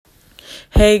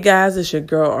Hey guys, it's your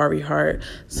girl Ari Hart.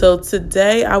 So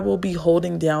today I will be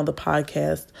holding down the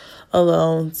podcast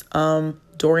alone.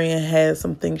 Dorian has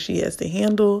some things she has to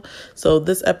handle. So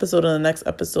this episode and the next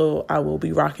episode I will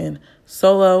be rocking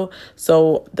solo.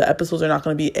 So the episodes are not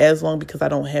going to be as long because I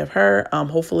don't have her.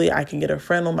 Hopefully I can get a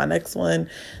friend on my next one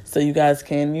so you guys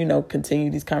can, continue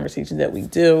these conversations that we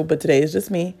do. But today is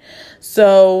just me.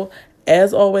 So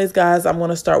as always, guys, I'm going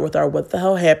to start with our what the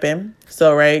hell happened.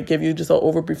 So, give you just an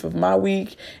overbrief of my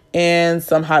week and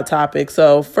some hot topics.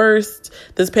 So first,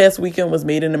 this past weekend was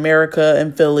Made in America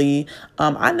in Philly.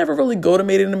 I never really go to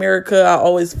Made in America. I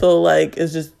always feel like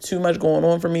it's just too much going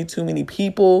on for me, too many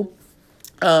people.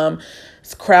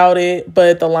 It's crowded,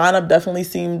 but the lineup definitely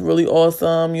seemed really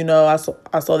awesome.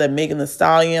 I saw that Megan Thee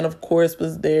Stallion, of course,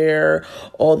 was there.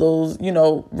 All those,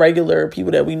 regular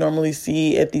people that we normally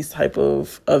see at these type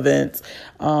of events.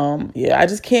 I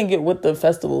just can't get with the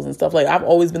festivals and stuff. Like, I've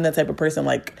always been that type of person,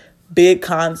 like big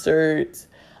concerts,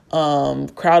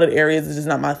 crowded areas is just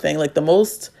not my thing. Like, the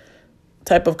most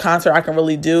type of concert I can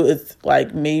really do is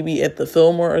like maybe at the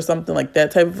Fillmore or something like that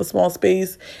type of a small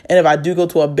space. And if I do go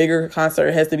to a bigger concert,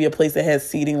 it has to be a place that has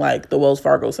seating like the Wells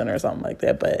Fargo Center or something like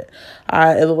that. But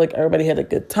it looked like everybody had a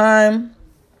good time.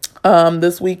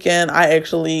 This weekend, I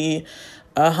actually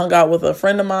hung out with a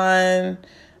friend of mine.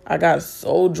 I got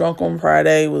so drunk on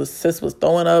Friday. Sis was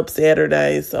throwing up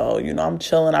Saturday. So, I'm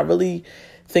chilling. I really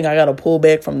think I got to pull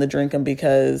back from the drinking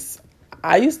because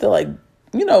I used to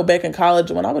back in college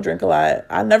when I would drink a lot,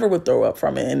 I never would throw up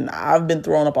from it. And I've been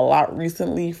throwing up a lot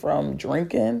recently from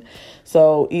drinking.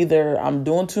 So either I'm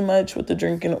doing too much with the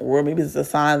drinking or maybe it's a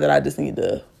sign that I just need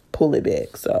to pull it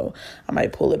back. So I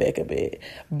might pull it back a bit.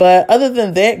 But other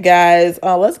than that, guys,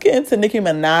 let's get into Nicki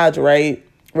Minaj,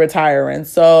 retiring.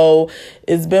 So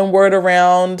it's been word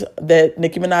around that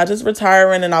Nicki Minaj is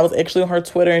retiring, and I was actually on her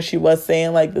Twitter and she was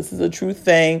saying this is a true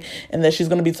thing and that she's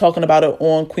going to be talking about it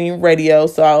on Queen Radio.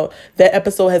 So that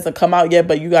episode hasn't come out yet,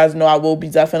 but you guys know I will be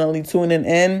definitely tuning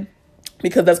in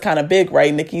because that's kind of big,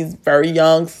 right? Nicki's very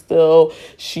young still.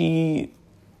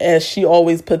 As she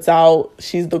always puts out,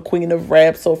 she's the queen of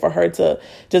rap. So for her to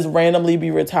just randomly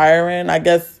be retiring, I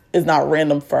guess it's not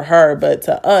random for her, but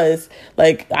to us,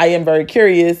 I am very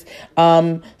curious.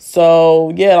 A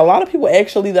lot of people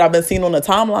actually that I've been seeing on the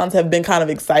timelines have been kind of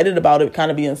excited about it,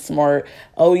 kind of being smart.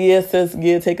 Oh yeah, sis,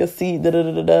 yeah, take a seat.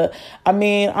 I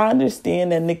mean, I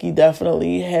understand that Nicki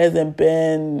definitely hasn't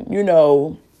been,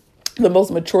 the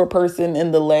most mature person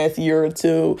in the last year or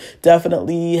two,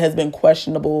 definitely has been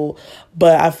questionable.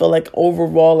 But I feel like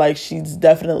overall, she's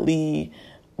definitely,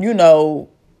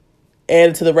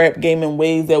 added to the rap game in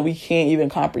ways that we can't even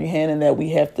comprehend and that we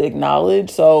have to acknowledge.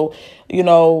 So,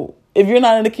 if you're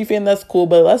not a Nicki fan, that's cool,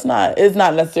 but it's not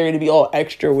necessary to be all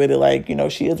extra with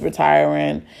it. She is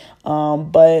retiring.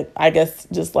 But I guess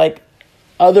just like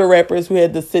other rappers who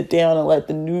had to sit down and let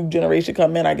the new generation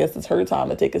come in, I guess it's her time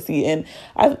to take a seat. And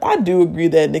I do agree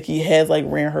that Nicki has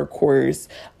ran her course.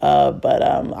 But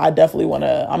I definitely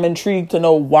I'm intrigued to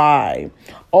know why.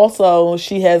 Also,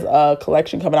 she has a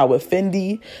collection coming out with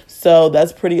Fendi. So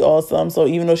that's pretty awesome. So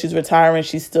even though she's retiring,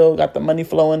 she's still got the money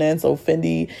flowing in. So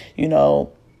Fendi,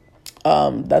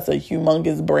 that's a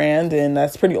humongous brand. And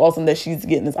that's pretty awesome that she's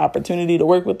getting this opportunity to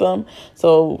work with them.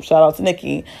 So shout out to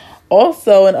Nicki.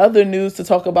 Also, in other news, to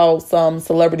talk about some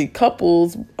celebrity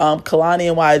couples, Kehlani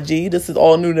and YG. This is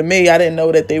all new to me. I didn't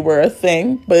know that they were a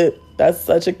thing, but that's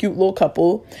such a cute little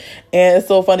couple. And it's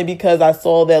so funny because I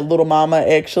saw that Little Mama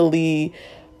actually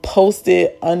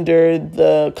posted under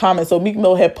the comments. So Meek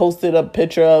Mill had posted a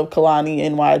picture of Kehlani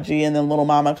and YG, and then Little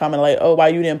Mama commented oh, why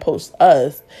you didn't post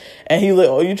us? And he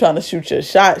oh, you trying to shoot your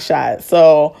shot.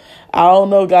 So I don't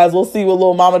know, guys. We'll see what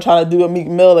Little Mama trying to do with Meek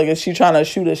Mill. Is she trying to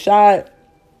shoot a shot?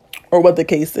 Or what the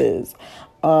case is.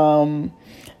 And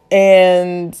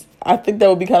I think that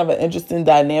would be kind of an interesting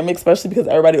dynamic, especially because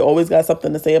everybody always got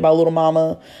something to say about Little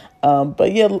Mama.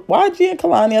 But yeah, YG and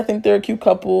Kehlani, I think they're a cute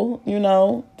couple.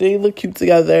 They look cute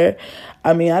together.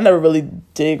 I mean, I never really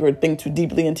dig or think too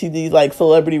deeply into these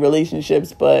celebrity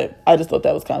relationships, but I just thought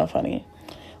that was kind of funny.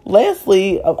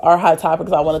 Lastly, of our hot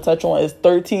topics I want to touch on is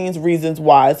 13's Reasons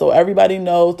Why. So everybody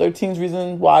knows 13's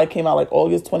Reasons Why came out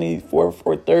August 24th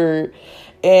or 3rd.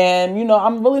 And,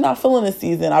 I'm really not feeling this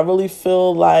season. I really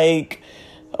feel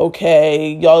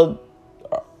okay, y'all,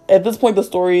 at this point, the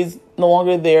story's no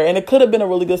longer there. And it could have been a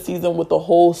really good season with the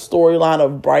whole storyline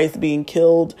of Bryce being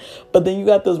killed. But then you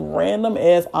got this random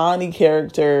ass Ani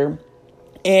character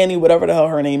Annie, whatever the hell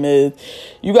her name is.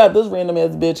 You got this random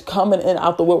ass bitch coming in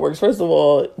out the woodworks. First of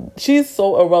all, she's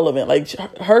so irrelevant. Like,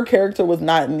 her character was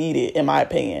not needed, in my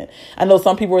opinion. I know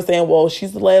some people were saying, well,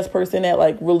 she's the last person that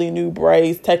like really knew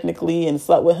Bryce technically and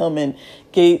slept with him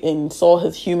and saw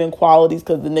his human qualities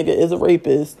because the nigga is a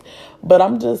rapist. But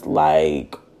I'm just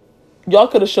like, y'all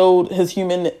could have showed his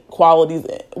human qualities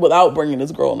without bringing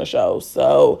this girl on the show.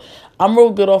 So I'm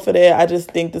real good off of that. I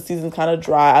just think the season's kind of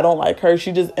dry. I don't like her.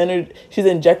 She's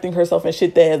injecting herself in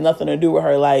shit that has nothing to do with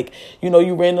her. Like,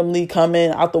 you randomly come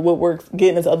in out the woodworks,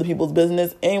 getting into other people's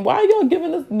business. And why are y'all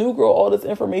giving this new girl all this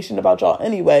information about y'all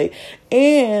anyway?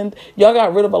 And y'all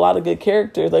got rid of a lot of good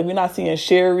characters. Like, we're not seeing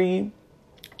Sherry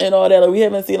and all that. Like, we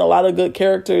haven't seen a lot of good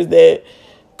characters that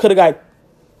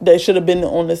should have been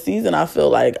on the season. I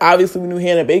feel like obviously we knew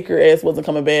Hannah Baker ass wasn't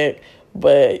coming back,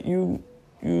 but you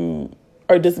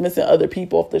are dismissing other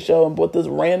people off the show and brought this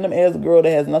random ass girl that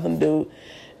has nothing to do,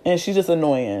 and she's just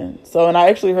annoying. So, and I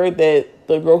actually heard that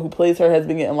the girl who plays her has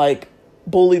been getting like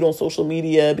bullied on social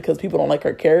media because people don't like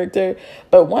her character.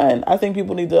 But one, I think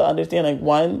people need to understand,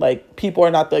 like, people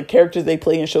are not the characters they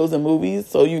play in shows and movies,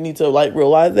 so you need to like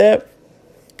realize that.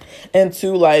 And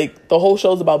two, like, the whole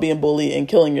show's about being bullied and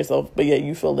killing yourself, but yet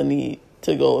you feel the need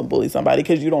to go and bully somebody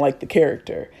because you don't like the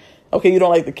character. Okay, you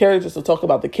don't like the character, so talk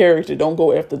about the character. Don't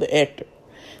go after the actor.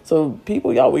 So,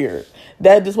 people, y'all weird.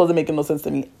 That just wasn't making no sense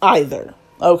to me either.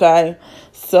 Okay?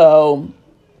 So,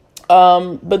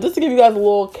 but just to give you guys a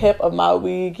little cap of my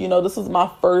week, this was my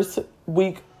first full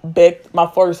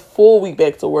week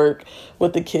back to work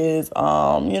with the kids.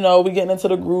 We getting into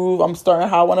the groove. I'm starting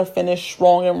how I want to finish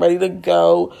strong and ready to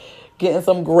go, getting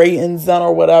some gradings done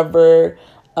or whatever.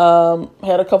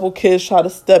 Had a couple kids try to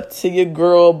step to your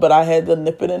girl, but I had to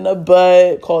nip it in the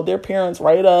bud, called their parents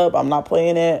right up. I'm not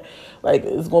playing it. Like,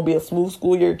 it's going to be a smooth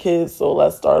school year, kids, so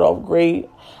let's start off great.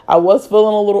 I was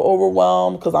feeling a little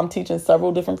overwhelmed because I'm teaching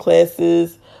several different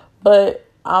classes, but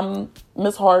I'm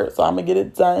Miss Hart, so I'm going to get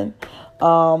it done.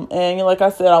 And like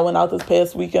I said, I went out this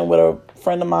past weekend with a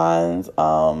friend of mine's.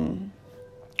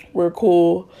 We're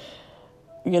cool,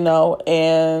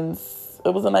 and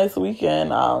it was a nice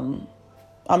weekend. I'm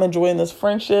enjoying this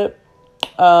friendship.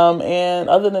 And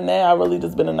other than that, I really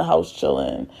just been in the house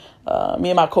chilling. Me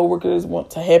and my coworkers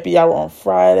went to happy hour on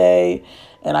Friday,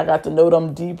 and I got to know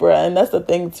them deeper. And that's the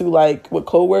thing too, like with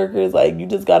coworkers, like you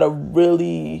just gotta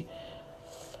really.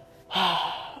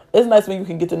 It's nice when you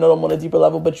can get to know them on a deeper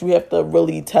level, but you have to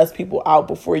really test people out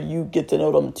before you get to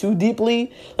know them too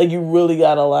deeply. Like, you really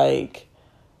gotta like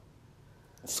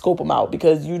scope them out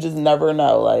because you just never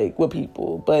know, like, with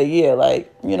people. But yeah,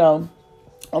 like,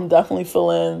 I'm definitely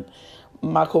feeling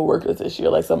my coworkers this year,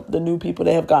 like the new people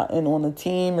that have gotten on the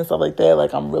team and stuff like that.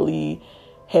 Like, I'm really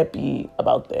happy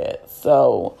about that.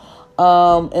 So,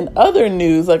 in other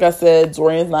news, like I said,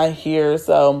 Dorian's not here.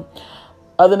 So,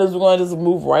 other news, we're going to just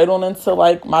move right on into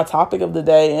like my topic of the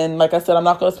day. And like I said, I'm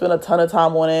not going to spend a ton of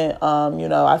time on it.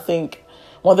 I think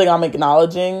one thing I'm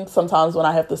acknowledging sometimes when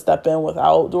I have to step in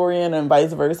without Dorian and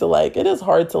vice versa, like it is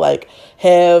hard to like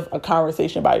have a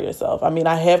conversation by yourself. I mean,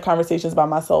 I have conversations by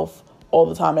myself all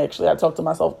the time. Actually, I talk to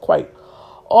myself quite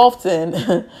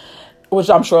often, which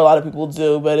I'm sure a lot of people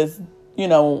do, but it's,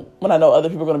 when I know other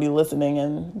people are going to be listening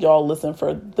and y'all listen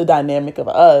for the dynamic of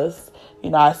us,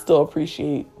 I still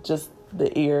appreciate just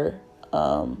the ear.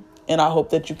 And I hope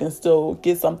that you can still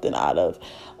get something out of,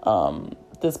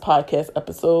 this podcast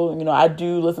episode. I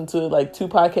do listen to like 2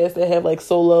 podcasts that have like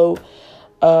solo,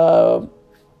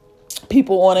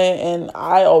 people on it, and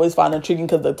I always find it intriguing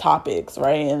because the topics,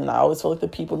 right? And I always feel like the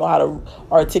people know how to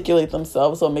articulate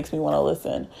themselves, so it makes me want to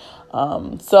listen.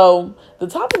 So the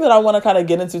topic that I want to kind of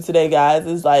get into today, guys,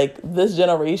 is like this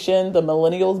generation, the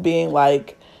millennials being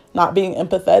like not being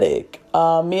empathetic.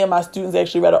 Me and my students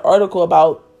actually read an article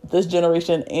about this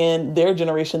generation and their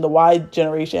generation, the Y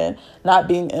generation, not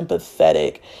being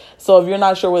empathetic. So if you're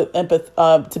not sure what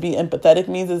to be empathetic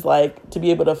means, is like to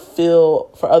be able to feel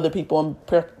for other people and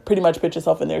pretty much put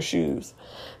yourself in their shoes.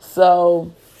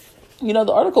 So,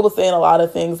 the article was saying a lot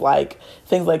of things like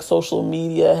social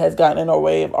media has gotten in our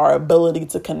way of our ability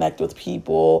to connect with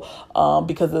people,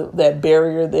 because of that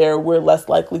barrier there. We're less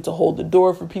likely to hold the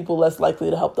door for people, less likely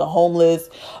to help the homeless,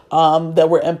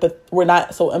 that we're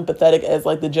not so empathetic as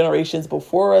like the generations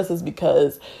before us, is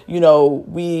because,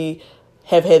 we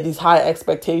have had these high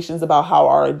expectations about how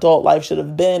our adult life should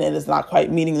have been, and it's not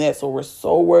quite meeting that. So we're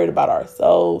so worried about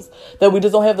ourselves that we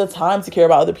just don't have the time to care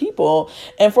about other people.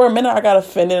 And for a minute I got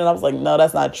offended, and I was like, no,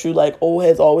 that's not true. Like, old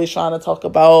heads always trying to talk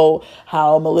about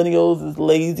how millennials is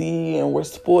lazy and we're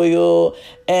spoiled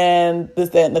and this,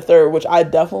 that, and the third, which I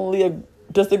definitely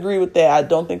disagree with that. I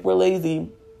don't think we're lazy.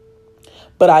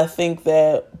 But I think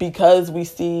that because we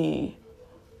see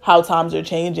how times are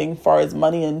changing as far as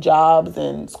money and jobs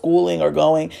and schooling are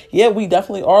going, yeah, we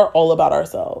definitely are all about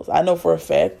ourselves. I know for a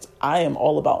fact I am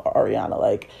all about Ariana.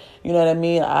 Like, you know what I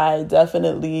mean? I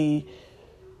definitely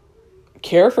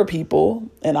care for people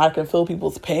and I can feel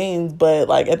people's pains, but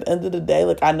like at the end of the day,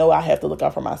 like I know I have to look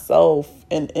out for myself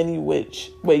in any which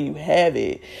way you have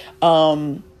it.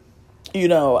 You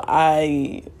know,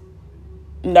 I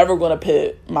never going to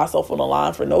put myself on the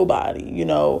line for nobody, you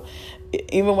know.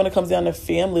 Even when it comes down to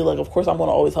family, like, of course, I'm going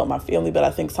to always help my family, but I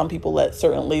think some people let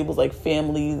certain labels like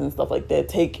families and stuff like that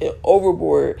take it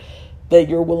overboard, that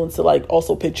you're willing to, like,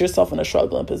 also put yourself in a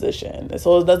struggling position. And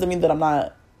so it doesn't mean that I'm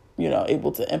not, you know,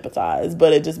 able to empathize,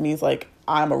 but it just means, like,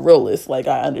 I'm a realist. Like,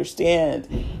 I understand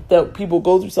that people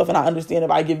go through stuff, and I understand if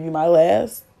I give you my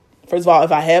last, first of all,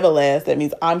 if I have a last, that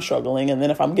means I'm struggling, and then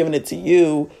if I'm giving it to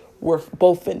you, we're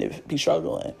both finna be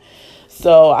struggling.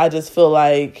 So I just feel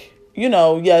like, you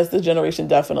know, yes, this generation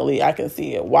definitely, I can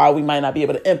see it, why we might not be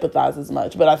able to empathize as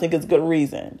much, but I think it's good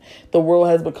reason. The world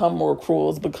has become more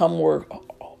cruel, it's become more,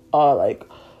 like,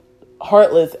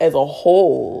 heartless as a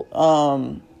whole.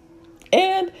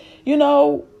 And, you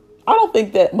know, I don't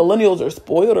think that millennials are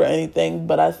spoiled or anything,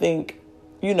 but I think,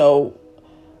 you know,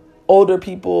 older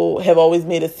people have always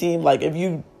made it seem like if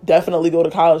you definitely go to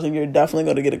college and you're definitely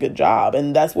going to get a good job.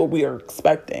 And that's what we are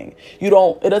expecting. It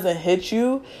doesn't hit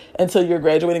you until you're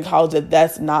graduating college that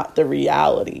that's not the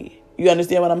reality. You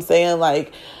understand what I'm saying?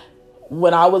 Like,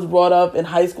 when I was brought up in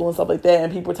high school and stuff like that,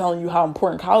 and people were telling you how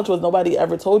important college was, nobody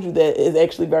ever told you that it's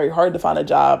actually very hard to find a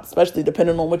job, especially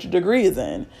depending on what your degree is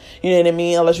in. You know what I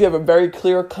mean? Unless you have a very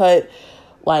clear cut,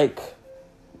 like,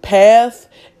 path,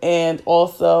 and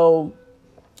also,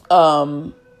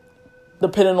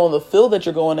 depending on the field that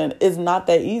you're going in, is not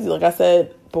that easy. Like I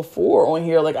said before on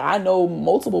here, like I know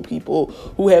multiple people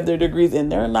who have their degrees and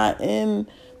they're not in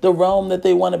the realm that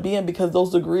they want to be in because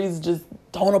those degrees just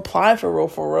don't apply for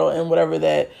real in whatever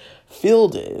that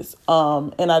field is.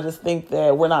 And I just think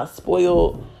that we're not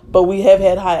spoiled, but we have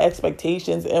had high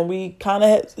expectations, and we kind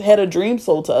of had a dream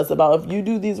sold to us about if you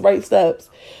do these right steps,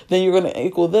 then you're going to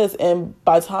equal this. And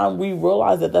by the time we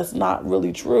realize that that's not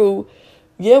really true,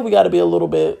 yeah, we got to be a little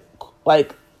bit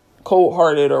like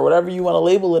cold-hearted or whatever you want to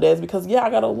label it as, because yeah, I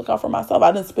got to look out for myself.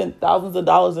 I didn't spend thousands of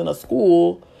dollars in a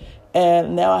school,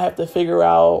 and now I have to figure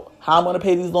out how I'm going to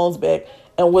pay these loans back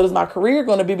and what is my career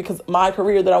going to be, because my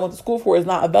career that I went to school for is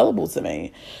not available to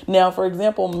me. Now, for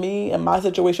example, me and my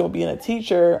situation with being a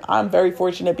teacher, I'm very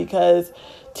fortunate because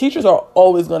teachers are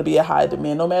always going to be a high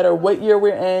demand. No matter what year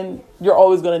we're in, you're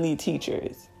always going to need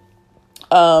teachers.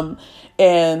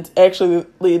 And actually,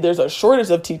 there's a shortage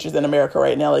of teachers in America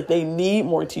right now. Like, they need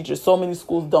more teachers. So many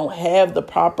schools don't have the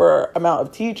proper amount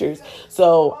of teachers.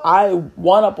 So I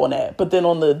one up on that. But then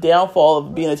on the downfall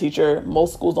of being a teacher,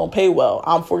 most schools don't pay well.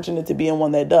 I'm fortunate to be in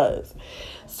one that does.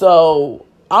 So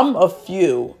I'm a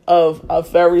few of a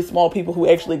very small people who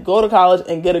actually go to college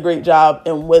and get a great job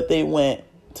in what they went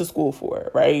to school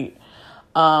for, right?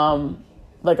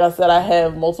 Like I said, I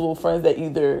have multiple friends that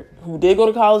either who did go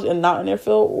to college and not in their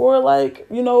field, or like,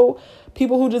 you know,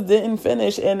 people who just didn't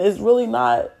finish. And it's really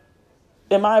not,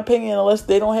 in my opinion, unless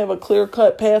they don't have a clear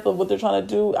cut path of what they're trying to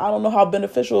do, I don't know how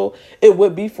beneficial it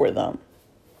would be for them.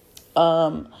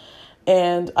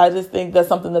 And I just think that's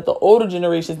something that the older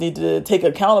generations need to take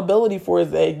accountability for, is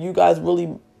that you guys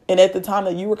really, and at the time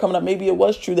that you were coming up, maybe it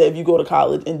was true that if you go to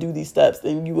college and do these steps,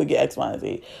 then you would get X, Y, and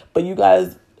Z. But you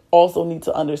guys also need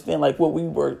to understand like what we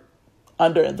were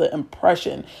under the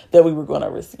impression that we were going to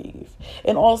receive.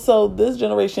 And also, this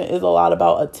generation is a lot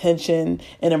about attention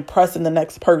and impressing the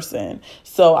next person.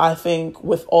 So I think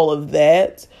with all of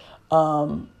that,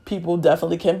 people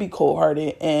definitely can be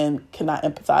cold-hearted and cannot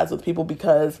empathize with people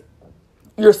because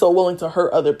you're so willing to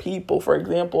hurt other people, for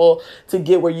example, to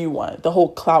get where you want. The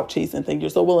whole clout chasing thing. You're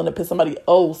so willing to put somebody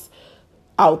else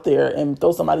out there and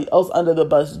throw somebody else under the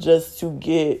bus just to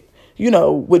get, you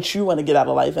know, what you want to get out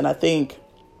of life. And I think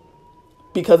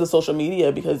because of social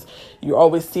media, because you're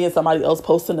always seeing somebody else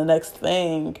posting the next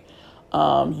thing,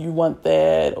 you want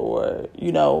that. Or,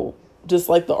 you know, just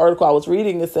like the article I was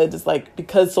reading, it said just like,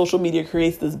 because social media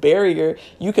creates this barrier,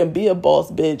 you can be a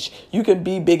boss bitch, you can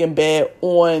be big and bad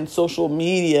on social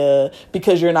media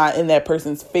because you're not in that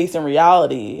person's face in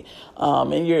reality.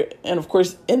 And of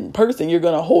course, in person, you're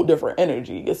going to hold different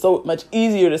energy. It's so much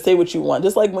easier to say what you want.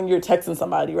 Just like when you're texting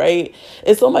somebody, right?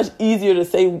 It's so much easier to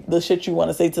say the shit you want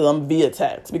to say to them via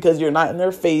text because you're not in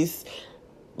their face.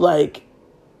 Like,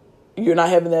 you're not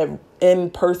having that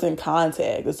in-person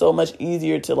contact. It's so much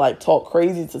easier to like talk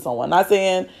crazy to someone. Not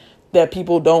saying that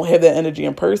people don't have that energy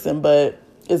in person, but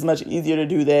it's much easier to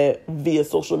do that via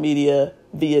social media,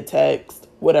 via text,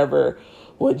 whatever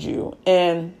would you.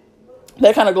 And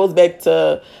that kind of goes back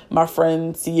to my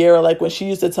friend Sierra, like when she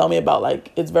used to tell me about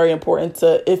like it's very important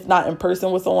to, if not in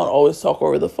person with someone, always talk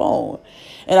over the phone.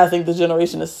 And I think the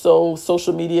generation is so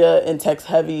social media and text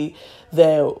heavy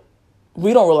that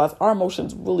we don't realize our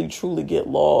emotions really truly get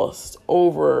lost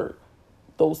over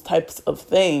those types of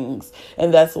things.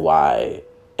 And that's why,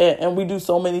 and we do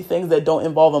so many things that don't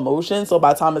involve emotion. So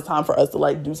by the time it's time for us to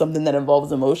like do something that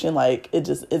involves emotion, like it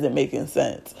just isn't making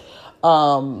sense.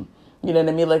 You know what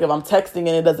I mean? Like if I'm texting and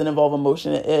it doesn't involve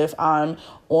emotion, if I'm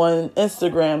on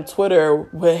Instagram, Twitter,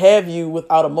 what have you,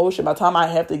 without emotion, by the time I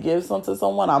have to give something to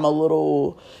someone, I'm a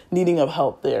little needing of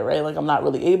help there, right? Like I'm not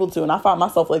really able to. And I find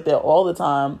myself like that all the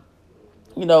time.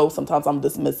 You know, sometimes I'm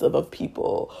dismissive of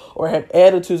people or have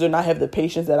attitudes or not have the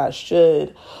patience that I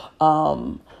should.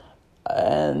 Also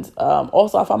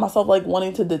I find myself like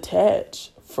wanting to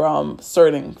detach from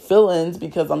certain feelings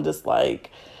because I'm just like,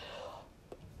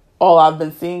 all I've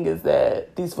been seeing is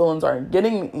that these feelings aren't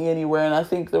getting me anywhere. And I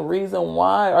think the reason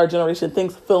why our generation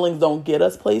thinks feelings don't get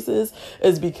us places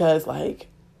is because like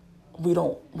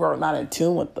we're not in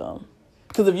tune with them.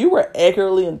 Because if you were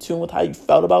accurately in tune with how you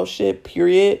felt about shit,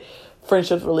 period,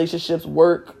 friendships, relationships,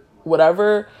 work,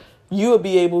 whatever, you would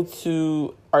be able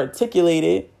to articulate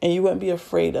it and you wouldn't be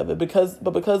afraid of it.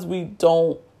 Because we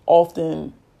don't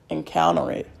often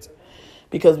encounter it,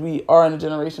 because we are in a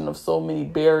generation of so many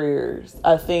barriers,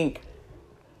 I think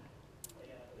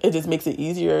it just makes it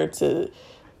easier to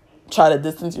try to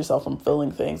distance yourself from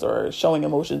feeling things or showing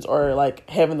emotions or like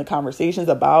having the conversations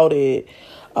about it.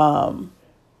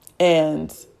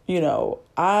 And, you know,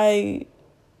 I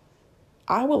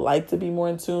would like to be more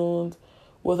in tune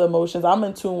with emotions. I'm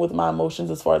in tune with my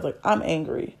emotions as far as like I'm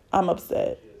angry, I'm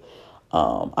upset,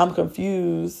 I'm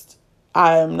confused.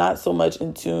 I am not so much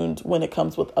in tune when it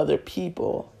comes with other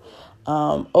people.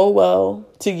 Oh, well,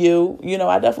 to you, you know,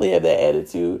 I definitely have that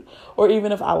attitude. Or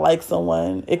even if I like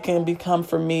someone, it can become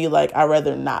for me like I'd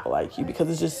rather not like you because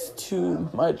it's just too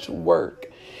much work.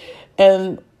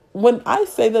 And when I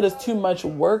say that it's too much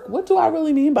work, what do I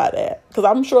really mean by that? Because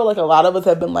I'm sure like a lot of us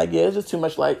have been like, yeah, it's just too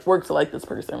much like work to like this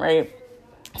person, right?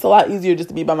 It's a lot easier just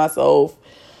to be by myself,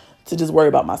 to just worry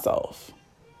about myself,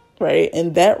 right?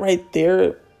 And that right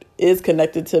there is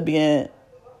connected to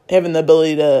having the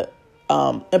ability to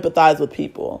empathize with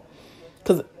people.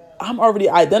 Because I'm already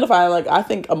identifying, like, I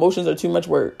think emotions are too much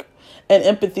work. And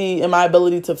empathy and my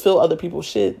ability to feel other people's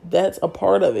shit, that's a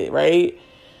part of it, right?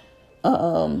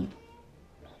 So,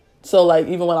 like,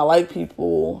 even when I like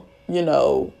people, you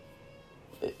know,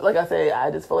 like I say, I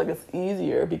just feel like it's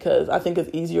easier because I think it's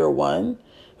easier, one,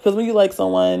 because when you like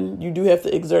someone, you do have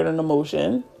to exert an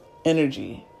emotion,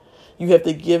 energy. You have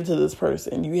to give to this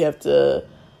person. You have to,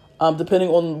 depending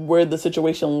on where the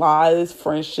situation lies,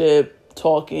 friendship,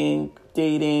 talking,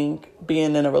 dating,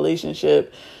 being in a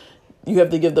relationship, you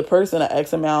have to give the person an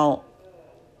X amount.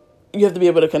 You have to be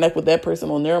able to connect with that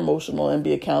person on their emotional and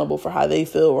be accountable for how they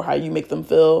feel or how you make them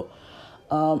feel.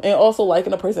 And also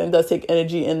liking a person does take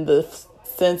energy in the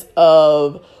sense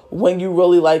of when you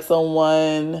really like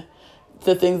someone,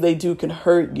 the things they do can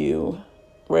hurt you,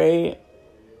 right?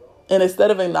 And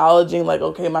instead of acknowledging like,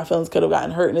 okay, my feelings could have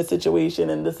gotten hurt in this situation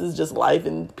and this is just life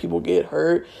and people get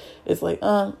hurt, it's like,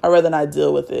 I'd rather not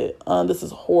deal with it. This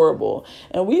is horrible.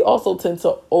 And we also tend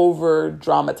to over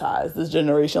dramatize this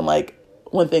generation, like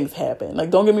when things happen. Like,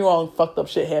 don't get me wrong, fucked up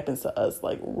shit happens to us,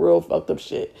 like real fucked up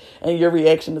shit. And your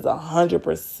reaction is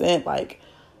 100% like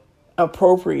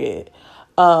appropriate.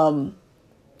 But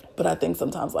I think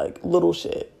sometimes like little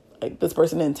shit, like this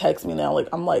person didn't text me now, like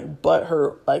I'm like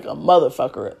butthurt like a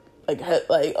motherfucker.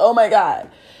 Like, oh my God.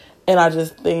 And I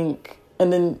just think,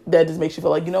 and then that just makes you feel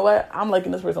like, you know what? I'm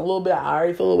liking this person a little bit. I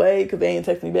already feel away because they ain't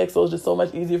text me back. So it's just so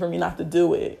much easier for me not to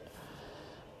do it.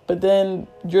 But then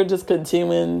you're just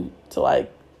continuing to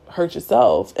like hurt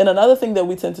yourself. And another thing that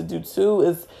we tend to do too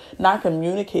is not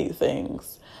communicate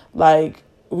things. Like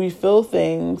we feel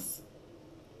things,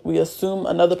 we assume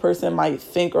another person might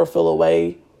think or feel a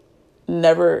way,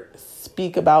 never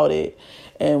speak about it.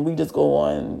 And we just go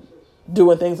on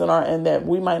doing things on our end that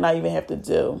we might not even have to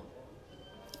do.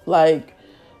 Like,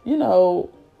 you know,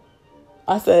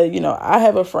 I said, you know, I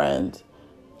have a friend.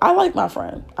 I like my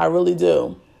friend. I really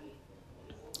do.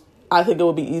 I think it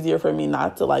would be easier for me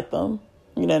not to like them.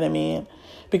 You know what I mean?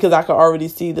 Because I could already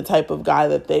see the type of guy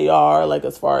that they are. Like,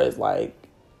 as far as like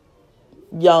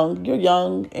young, you're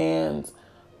young, and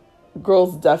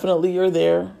girls definitely are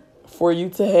there for you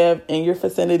to have in your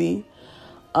vicinity.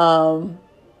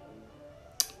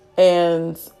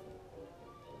 And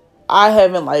I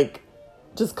haven't like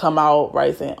just come out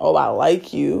right saying, oh, I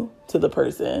like you to the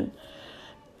person.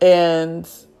 And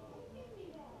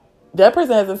that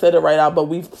person hasn't said it right out, but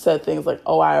we've said things like,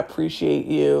 oh, I appreciate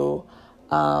you.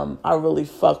 I really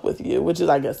fuck with you, which is,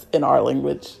 I guess, in our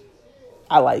language,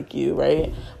 I like you,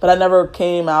 right? But I never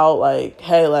came out like,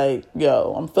 hey, like,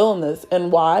 yo, I'm feeling this. And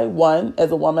why? One,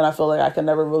 as a woman, I feel like I can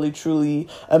never really truly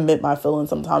admit my feelings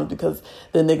sometimes because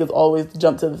the niggas always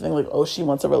jump to the thing like, oh, she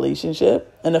wants a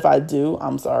relationship. And if I do,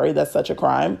 I'm sorry, that's such a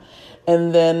crime.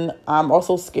 And then I'm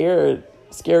also scary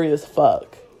as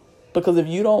fuck. Because if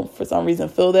you don't, for some reason,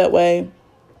 feel that way,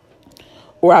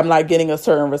 or I'm not getting a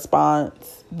certain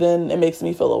response, then it makes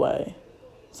me feel away.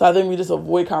 So I think we just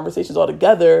avoid conversations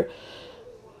altogether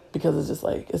because it's just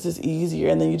like, it's just easier.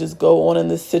 And then you just go on in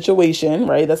this situation,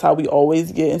 right? That's how we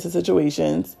always get into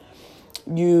situations.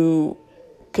 You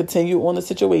continue on the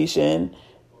situation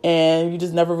and you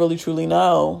just never really truly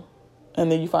know. And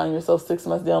then you find yourself 6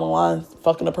 months down the line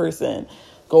fucking a person,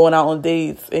 going out on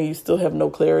dates, and you still have no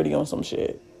clarity on some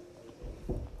shit.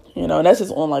 You know, and that's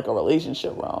just on like a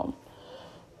relationship realm.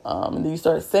 And then you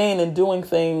start saying and doing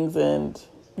things and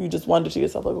you just wonder to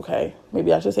yourself, like, okay,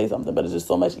 maybe I should say something, but it's just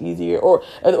so much easier. Or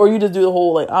you just do the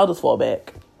whole, like, I'll just fall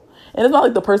back. And it's not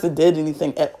like the person did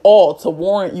anything at all to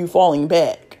warrant you falling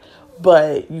back.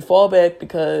 But you fall back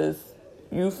because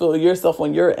you feel yourself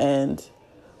on your end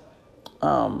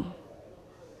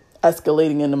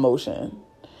escalating in emotion.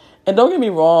 And don't get me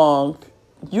wrong,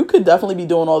 you could definitely be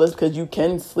doing all this because you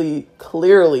can see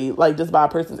clearly, like, just by a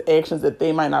person's actions, that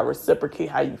they might not reciprocate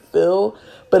how you feel.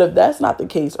 But if that's not the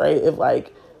case, right, if,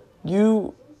 like,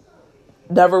 you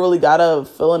never really got a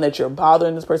feeling that you're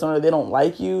bothering this person or they don't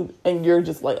like you, and you're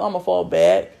just like, oh, I'm gonna fall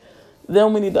back,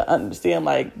 then we need to understand,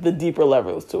 like, the deeper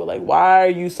levels to it. Like, why are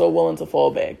you so willing to fall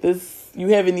back? You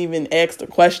haven't even asked a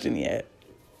question yet.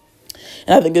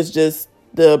 And I think it's just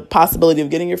the possibility of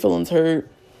getting your feelings hurt,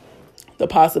 the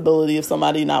possibility of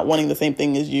somebody not wanting the same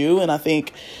thing as you. And I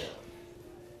think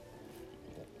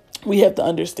we have to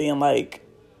understand, like,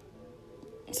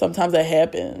 sometimes that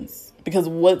happens because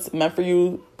what's meant for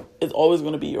you is always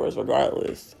going to be yours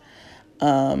regardless.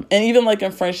 And even like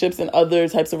in friendships and other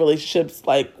types of relationships,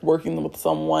 like working with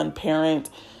someone, parent,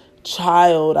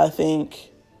 child, I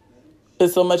think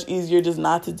it's so much easier just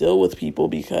not to deal with people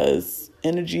because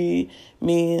energy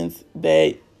means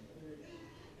that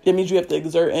it means you have to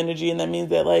exert energy. And that means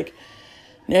that, like,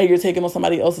 now you're taking on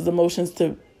somebody else's emotions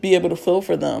to be able to feel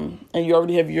for them. And you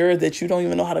already have yours that you don't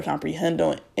even know how to comprehend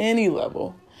on any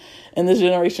level. And this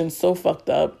generation's so fucked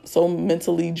up, so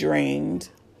mentally drained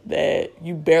that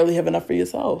you barely have enough for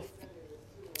yourself.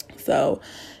 So,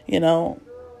 you know,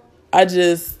 I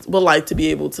just would like to be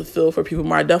able to feel for people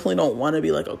more. I definitely don't want to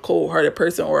be like a cold-hearted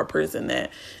person or a person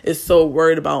that is so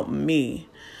worried about me.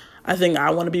 I think I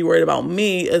want to be worried about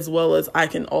me as well as I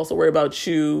can also worry about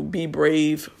you, be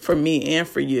brave for me and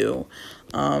for you.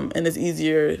 And it's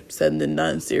easier said than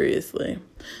done, seriously.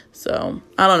 So,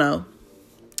 I don't know.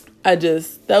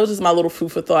 That was just my little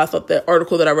food for thought. I thought that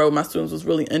article that I wrote with my students was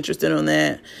really interesting on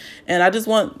that. And I just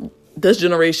want this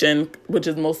generation, which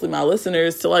is mostly my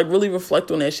listeners, to like really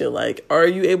reflect on that shit. Like, are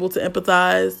you able to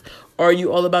empathize? Are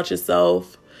you all about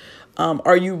yourself?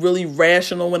 Are you really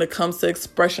rational when it comes to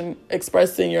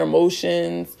expressing your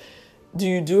emotions? Do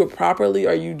you do it properly?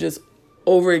 Are you just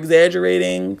over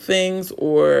exaggerating things,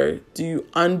 or do you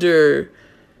under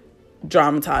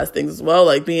dramatize things as well,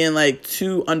 like being like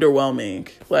too underwhelming,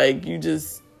 like you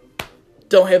just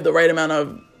don't have the right amount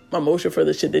of emotion for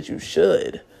the shit that you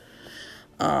should.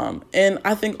 And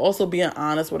I think also being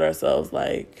honest with ourselves,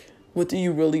 like, what do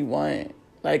you really want?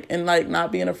 Like, and like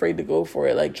not being afraid to go for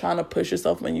it, like trying to push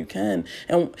yourself when you can.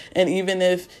 And even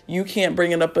if you can't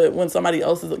bring it up, but when somebody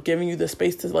else is giving you the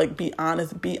space to like be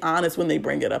honest when they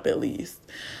bring it up, at least.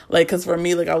 Like, cause for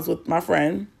me, like, I was with my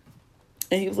friend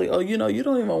and he was like, oh, you know, you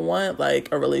don't even want like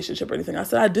a relationship or anything. I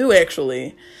said, I do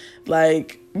actually.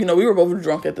 Like, you know, we were both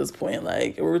drunk at this point.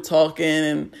 Like, we were talking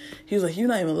and he was like, you're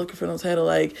not even looking for no title.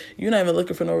 Like, you're not even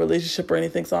looking for no relationship or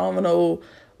anything. So I don't know.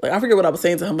 Like, I forget what I was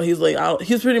saying to him, but he's like,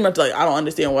 he's pretty much like, I don't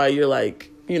understand why you're like,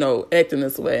 you know, acting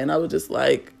this way. And I was just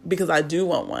like, because I do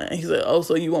want one. And he's like, oh,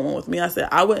 so you want one with me? I said,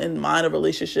 I wouldn't mind a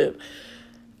relationship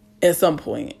at some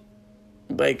point.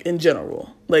 Like, in general,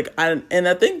 like, and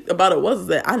I think about it was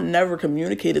that I never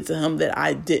communicated to him that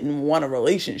I didn't want a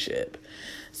relationship.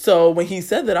 So when he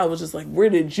said that, I was just like, where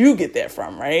did you get that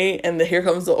from? Right. And here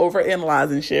comes the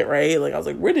overanalyzing shit. Right. Like, I was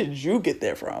like, where did you get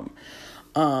that from?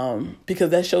 Because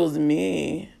that shows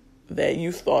me that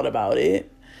you've thought about it.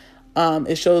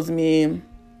 It shows me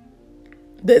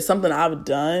that something I've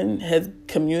done has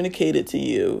communicated to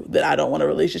you that I don't want a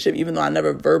relationship, even though I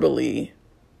never verbally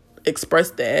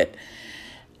expressed that.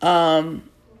 And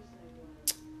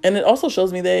it also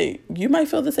shows me that you might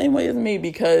feel the same way as me,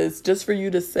 because just for you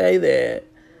to say that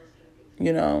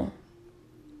you know,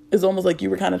 it's almost like you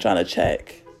were kind of trying to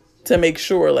check to make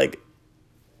sure, like,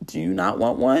 do you not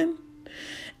want one?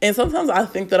 And sometimes I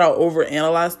think that I'll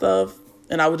overanalyze stuff.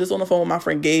 And I was just on the phone with my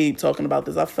friend Gabe talking about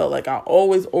this. I felt like I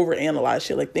always overanalyze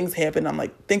shit. Like, things happen, I'm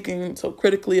like thinking so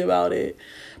critically about it.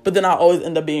 But then I always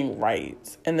end up being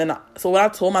right. And then, so what I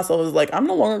told myself is like, I'm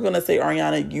no longer going to say,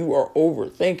 Ariana, you are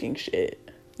overthinking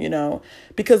shit, you know,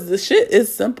 because the shit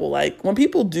is simple. Like, when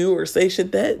people do or say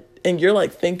shit that, and you're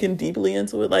like thinking deeply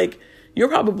into it, like, you're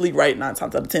probably right 9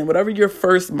 times out of 10. Whatever your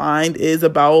first mind is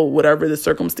about whatever the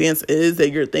circumstance is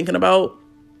that you're thinking about,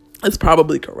 it's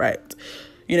probably correct.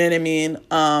 You know what I mean?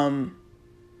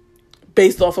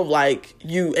 Based off of like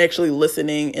you actually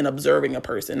listening and observing a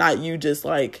person, not you just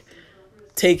like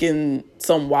taking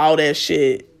some wild ass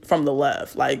shit from the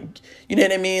left. Like, you know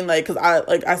what I mean? Like, cause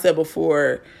like I said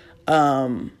before,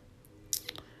 you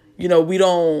know, we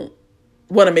don't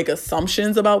want to make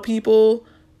assumptions about people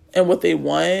and what they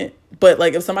want. But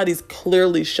like, if somebody's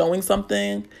clearly showing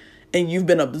something and you've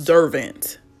been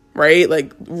observant, right?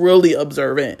 Like, really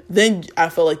observant, then I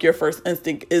feel like your first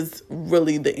instinct is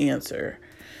really the answer.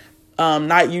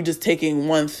 Not you just taking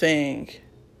one thing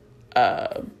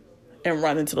and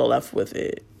running to the left with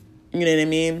it. You know what I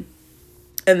mean?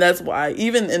 And that's why,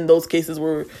 even in those cases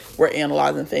where we're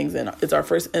analyzing things and it's our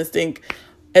first instinct,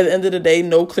 at the end of the day,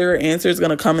 no clearer answer is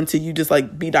going to come until you just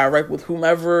like be direct with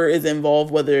whomever is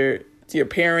involved, whether it's your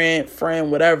parent,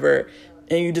 friend, whatever,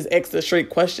 and you just ask the straight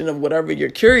question of whatever you're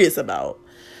curious about.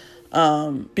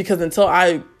 Because until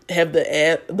I have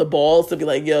the balls to be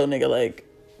like, yo, nigga, like,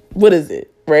 what is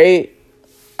it? Right?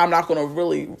 I'm not going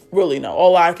to really know.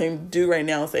 All I can do right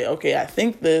now is say, okay, I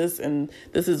think this, and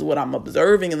this is what I'm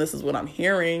observing, and this is what I'm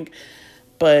hearing.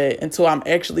 But until I'm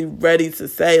actually ready to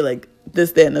say like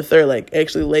this, that, and the third, like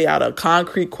actually lay out a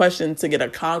concrete question to get a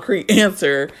concrete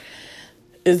answer,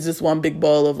 is just one big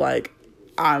ball of like,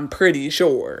 I'm pretty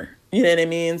sure. You know what I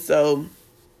mean? So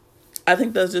I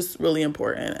think that's just really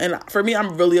important. And for me,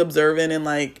 I'm really observant, and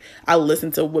like, I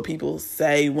listen to what people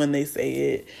say when they say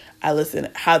it. I listen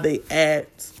how they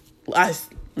act. I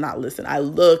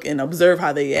look and observe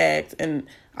how they act, and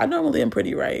I normally am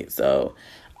pretty right. So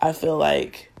I feel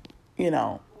like, you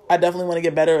know, I definitely want to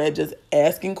get better at just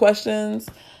asking questions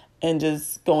and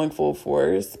just going full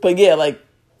force. But yeah, like,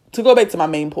 to go back to my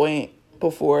main point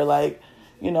before, like,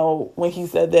 you know, when he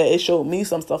said that, it showed me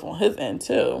some stuff on his end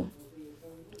too.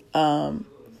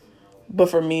 But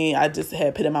for me, I just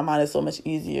had put in my mind, it's so much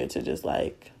easier to just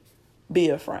like be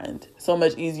a friend. So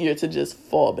much easier to just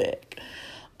fall back.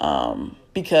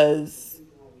 Because,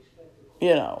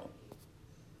 you know,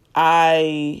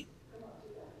 I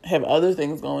have other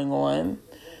things going on.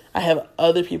 I have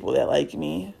other people that like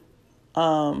me.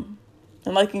 And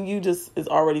liking you just is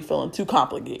already feeling too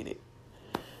complicated.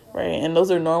 Right? And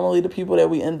those are normally the people that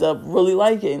we end up really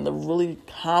liking, the really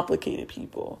complicated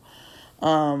people.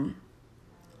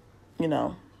 You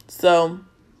know, so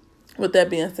with that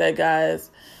being said, guys,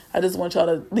 I just want y'all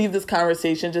to leave this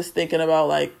conversation just thinking about,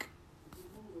 like,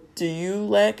 do you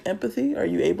lack empathy? Are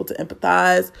you able to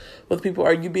empathize with people?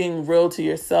 Are you being real to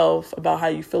yourself about how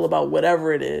you feel about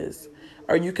whatever it is?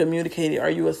 Are you communicating?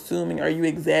 Are you assuming? Are you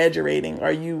exaggerating?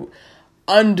 Are you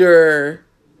underplaying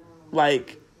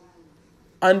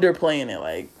it?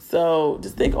 Like, so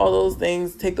just think all those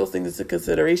things, take those things into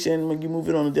consideration when you move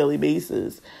it on a daily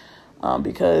basis.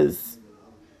 Because,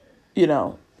 you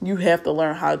know, you have to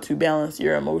learn how to balance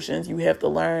your emotions. You have to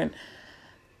learn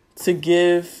to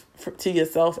give to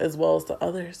yourself as well as to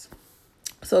others.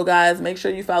 So, guys, make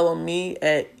sure you follow me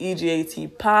at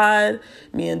EGAT Pod,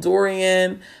 me and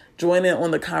Dorian. Join in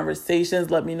on the conversations.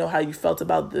 Let me know how you felt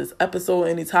about this episode,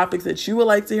 any topics that you would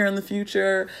like to hear in the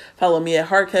future. Follow me at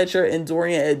Heartcatcher and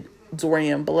Dorian at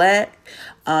Dorian Black.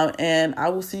 And I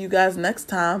will see you guys next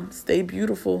time. Stay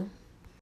beautiful.